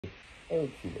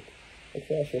Cubit, a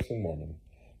cross-dressing Mormon,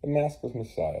 the Maskless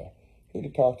Messiah, here to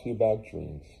talk to you about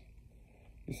dreams.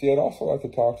 You see, I'd also like to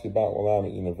talk to you about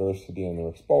Willamette University and their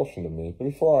expulsion of me, but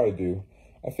before I do,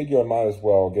 I figure I might as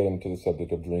well get into the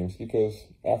subject of dreams because,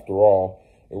 after all,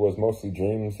 it was mostly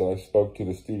dreams that I spoke to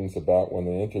the students about when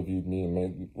they interviewed me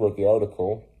and wrote the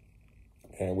article,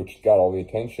 and which got all the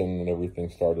attention and everything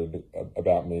started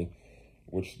about me,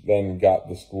 which then got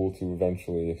the school to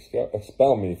eventually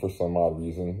expel me for some odd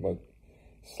reason, like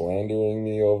slandering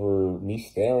me over me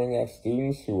staring at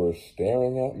students who were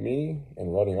staring at me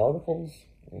and writing articles.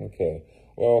 Okay,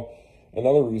 well,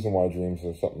 another reason why dreams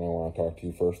are something I want to talk to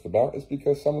you first about is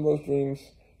because some of those dreams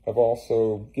have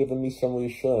also given me some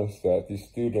reassurance that these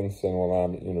students in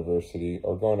Willamette University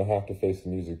are going to have to face the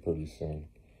music pretty soon.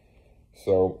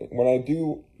 So when I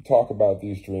do talk about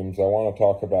these dreams, I want to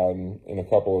talk about in a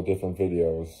couple of different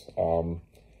videos.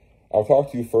 I'll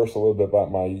talk to you first a little bit about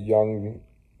my young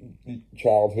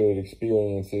childhood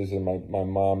experiences and my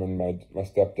mom and my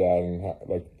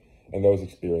stepdad and those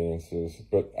experiences.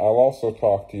 But I'll also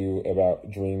talk to you about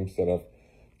dreams that have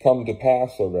come to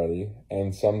pass already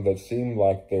and some that seem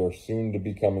like they're soon to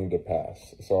be coming to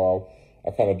pass. So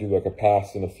I'll kind of do like a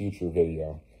past and a future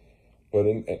video. But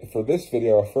for this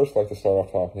video, I'd first like to start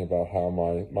off talking about how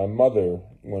my mother,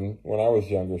 when I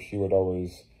was younger, she would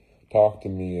always talk to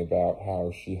me about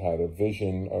how she had a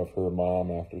vision of her mom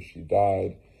after she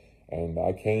died, and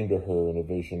I came to her in a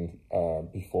vision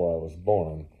before I was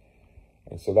born.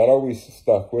 And so that always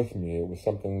stuck with me. It was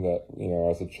something that, you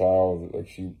know, as a child, like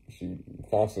she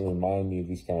constantly reminded me of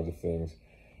these kinds of things.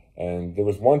 And there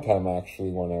was one time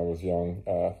actually when I was young,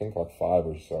 I think like 5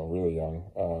 or so, really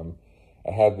young, I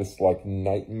had this like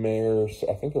nightmare.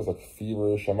 I think it was like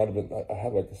feverish. I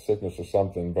had like a sickness or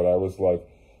something, but I was like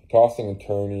tossing and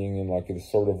turning in like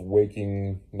this sort of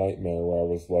waking nightmare where I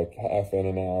was like half in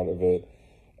and out of it.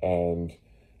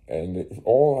 And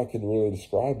all I could really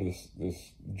describe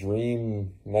this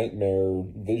dream nightmare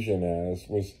vision as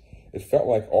was, it felt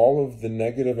like all of the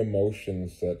negative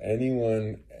emotions that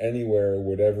anyone anywhere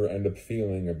would ever end up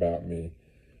feeling about me.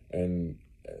 And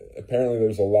apparently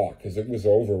there's a lot, because it was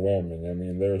overwhelming. I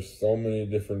mean, there's so many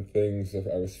different things that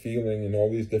I was feeling, and all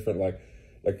these different like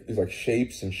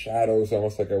shapes and shadows,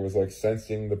 almost like I was like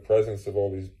sensing the presence of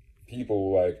all these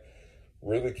people, like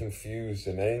really confused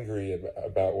and angry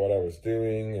about what I was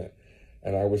doing.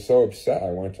 And I was so upset.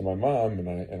 I went to my mom and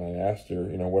I asked her,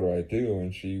 you know, what do I do?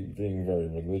 And she, being very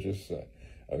religious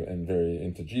and very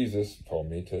into Jesus, told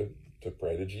me to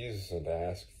pray to Jesus and to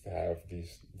ask to have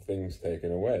these things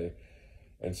taken away.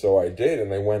 And so I did,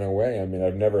 and they went away. I mean,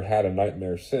 I've never had a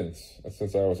nightmare since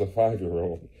I was a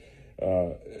 5-year-old.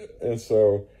 And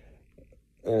so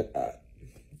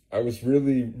I was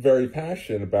really very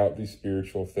passionate about these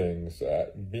spiritual things.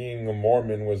 Being a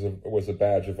Mormon was a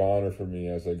badge of honor for me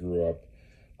as I grew up.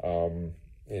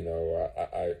 You know,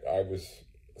 I was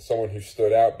someone who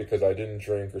stood out because I didn't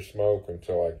drink or smoke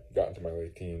until I got into my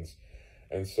late teens.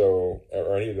 And so,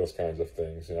 or any of those kinds of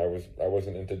things. And I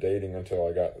wasn't into dating until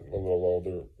I got a little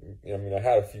older. I mean, I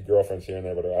had a few girlfriends here and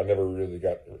there, but I never really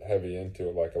got heavy into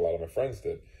it like a lot of my friends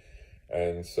did.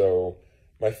 And so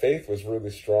my faith was really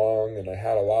strong, and I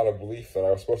had a lot of belief that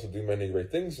I was supposed to do many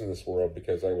great things in this world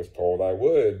because I was told I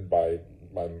would by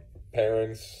my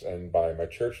parents and by my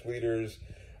church leaders.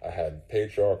 I had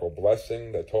patriarchal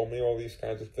blessing that told me all these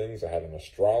kinds of things. I had an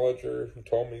astrologer who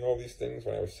told me all these things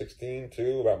when I was 16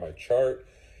 too, about my chart.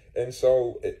 And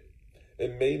so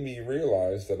it made me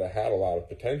realize that I had a lot of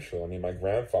potential. I mean, my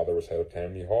grandfather was head of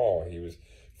Tammany Hall. He was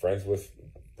friends with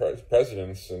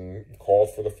presidents and called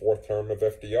for the 4th term of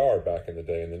FDR back in the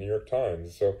day in the New York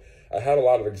Times. So I had a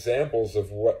lot of examples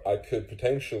of what I could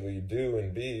potentially do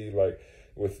and be, like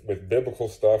with biblical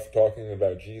stuff, talking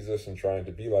about Jesus and trying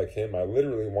to be like him. I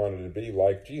literally wanted to be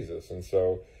like Jesus. And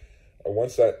so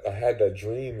once I had that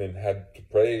dream and had to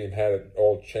pray and had it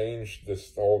all change,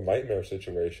 this whole nightmare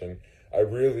situation, I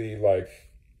really it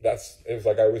was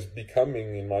like I was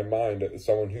becoming in my mind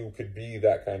someone who could be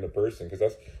that kind of person. Because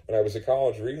that's when I was at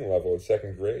college reading level in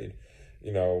 2nd grade,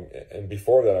 you know, and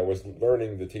before that I was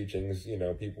learning the teachings, you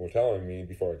know, people were telling me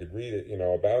before I could read it, you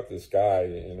know, about this guy.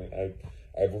 And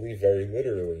I believe very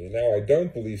literally. And now I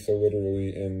don't believe so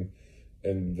literally in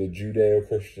the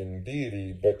Judeo-Christian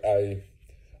deity, but I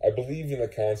believe in the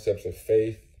concepts of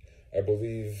faith. I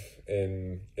believe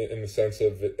in the sense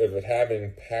of it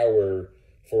having power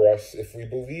for us. If we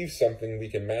believe something, we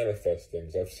can manifest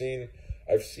things. I've seen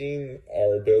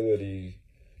our ability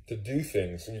to do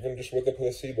things, even just with the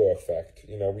placebo effect.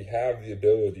 You know, we have the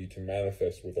ability to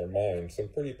manifest with our mind some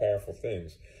pretty powerful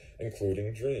things,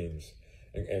 including dreams.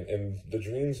 And the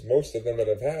dreams, most of them that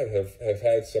I've had, have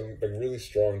had some really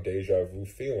strong deja vu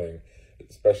feeling,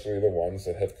 especially the ones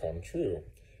that have come true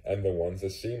and the ones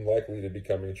that seem likely to be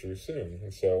coming true soon.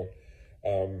 And so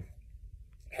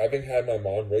having had my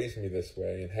mom raise me this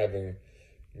way and having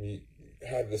me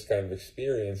had this kind of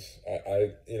experience,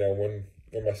 I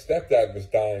when my stepdad was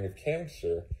dying of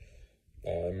cancer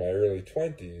in my early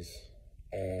 20s,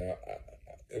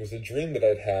 it was a dream that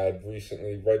I'd had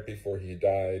recently, right before he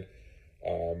died,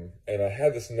 and I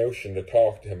had this notion to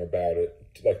talk to him about it.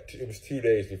 Like, it was 2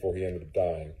 days before he ended up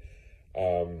dying,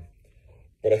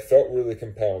 but I felt really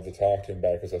compelled to talk to him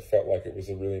about it because I felt like it was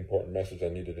a really important message I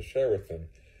needed to share with him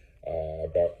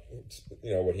about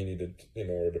what he needed in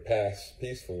order to pass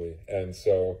peacefully. And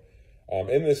so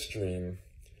in this dream,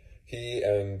 he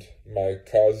and my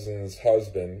cousin's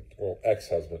husband, well,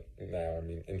 ex-husband now,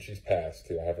 and she's passed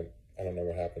too. I don't know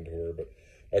what happened to her, but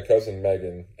my cousin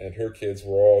Megan and her kids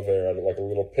were all there at like a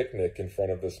little picnic in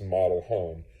front of this model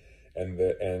home.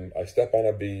 And I step on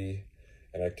a bee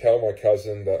and I tell my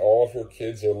cousin that all of her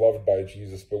kids are loved by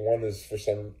Jesus, but one is, for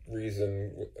some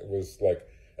reason, was like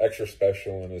extra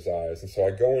special in his eyes. And so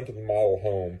I go into the model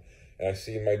home and I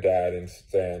see my dad and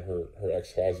Stan, her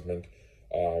ex-husband,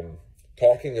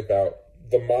 talking about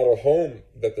the model home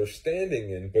that they're standing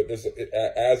in, but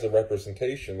as a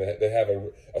representation, they have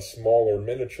a smaller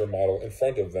miniature model in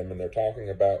front of them, and they're talking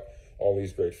about all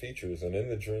these great features. And in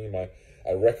the dream, I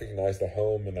recognize the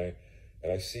home, and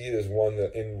I see it as one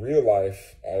that in real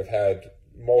life I've had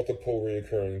multiple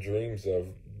reoccurring dreams of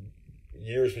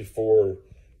years before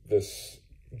this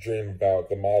dream about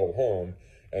the model home.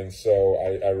 And so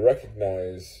I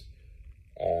recognize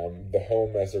the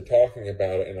home as they're talking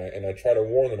about it, and I try to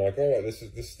warn them, like, oh,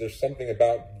 there's something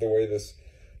about the way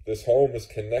this home is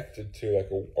connected to like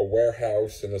a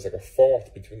warehouse, and there's like a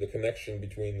fault between the connection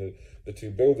between the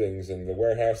two buildings, and the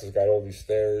warehouse has got all these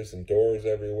stairs and doors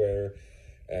everywhere,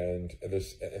 and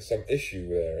there's some issue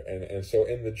there. And so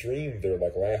in the dream, they're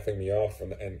like laughing me off,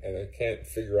 and I can't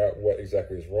figure out what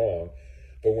exactly is wrong.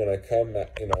 But when I come,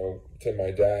 to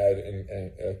my dad,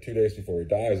 and 2 days before he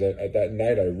dies, that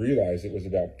night I realized it was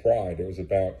about pride. It was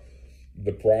about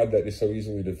the pride that is so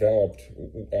easily developed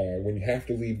when you have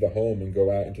to leave the home and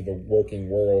go out into the working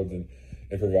world and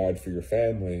provide for your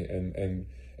family. And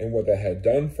what that had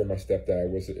done for my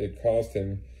stepdad was it caused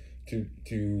him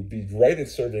to be great at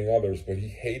serving others, but he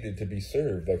hated to be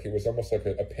served. Like, it was almost like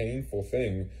a painful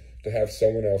thing to have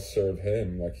someone else serve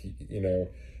him. Like,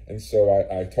 and so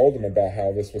I told him about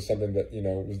how this was something that,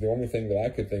 was the only thing that I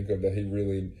could think of that he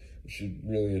really should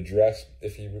really address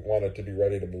if he wanted to be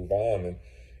ready to move on.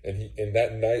 And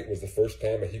that night was the first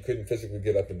time that he couldn't physically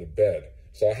get up into bed.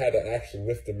 So I had to actually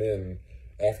lift him in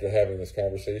after having this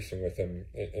conversation with him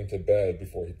into bed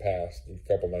before he passed a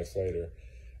couple nights later.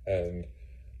 And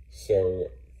so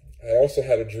I also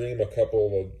had a dream a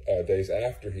couple of days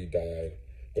after he died,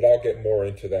 but I'll get more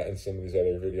into that in some of these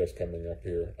other videos coming up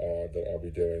here that I'll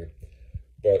be doing.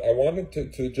 But I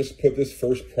wanted to just put this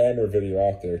first primer video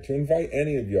out there to invite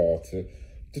any of y'all to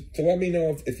let me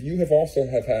know if you have also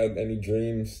had any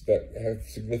dreams that have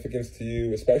significance to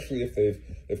you, especially if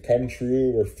they've come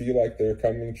true or feel like they're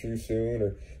coming true soon,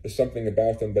 or there's something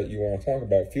about them that you want to talk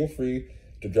about. Feel free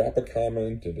to drop a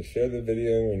comment and to share the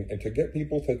video and to get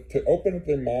people to open up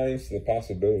their minds to the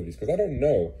possibilities, because I don't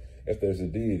know if there's a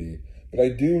deity. But I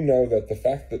do know that the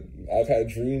fact that I've had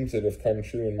dreams that have come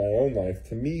true in my own life,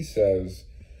 to me, says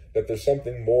that there's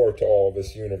something more to all of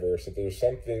this universe, that there's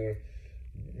something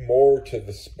more to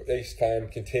the space-time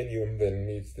continuum than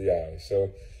meets the eye.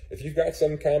 So if you've got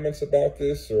some comments about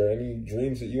this or any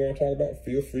dreams that you want to talk about,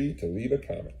 feel free to leave a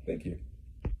comment. Thank you.